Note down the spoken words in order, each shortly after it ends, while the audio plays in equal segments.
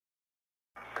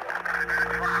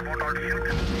What out shoot?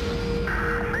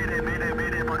 Mayday, mayday,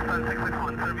 mayday, Pakistan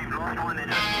 661, sir, we've lost one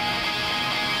engine.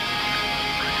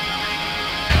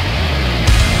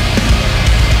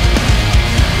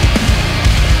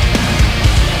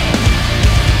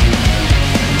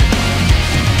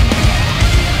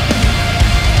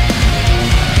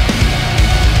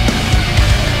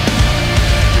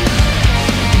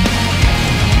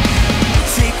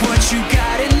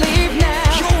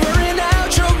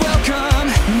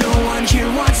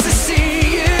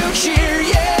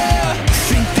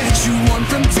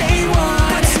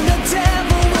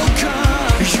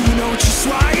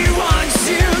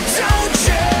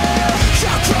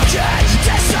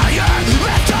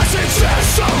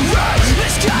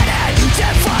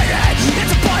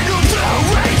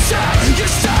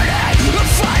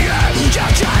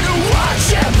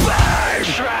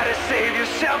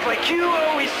 Like you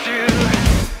always do.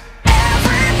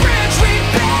 Every bridge we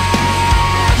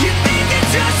build, you think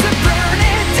it's just to burn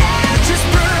it down, just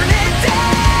burn it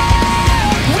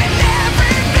down. When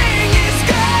everything is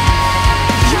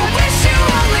gone, you wish you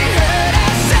only heard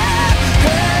us out,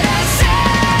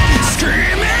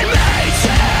 screaming Mayday,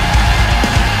 Mayday.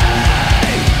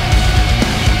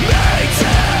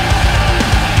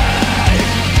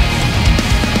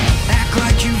 Act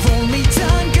like you've only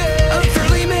done good,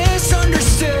 unfairly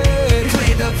misunderstood.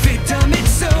 Play the victim,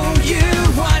 it's so you.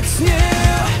 What's new?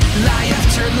 Lie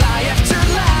after lie after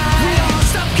lie. We all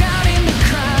stop counting the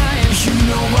crimes. You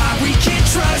know why we can't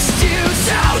trust you,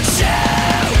 don't you?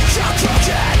 Your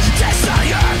crooked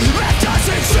desire left us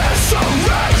exist so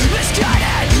right.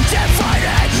 Misguided,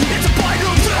 divided. It's a point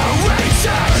of no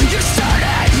reason. You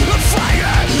started a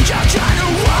fire. You're gonna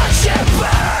watch it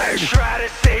burn. Try to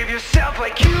save yourself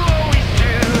like you always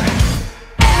do.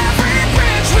 Every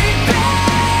bridge we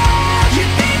build, you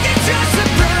think it's just to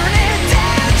burn it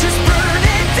down, just burn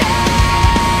it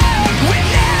down. When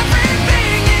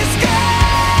everything is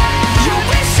gone, you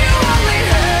wish you only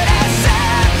heard us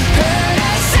out, heard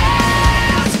us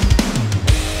out.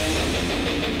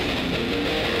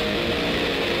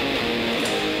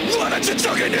 Why don't you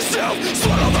choke in yourself,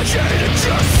 swallow the hate and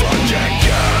just fucking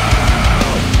go?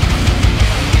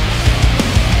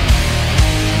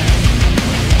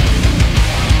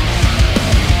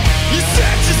 You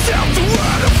set yourself to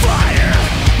run a fight.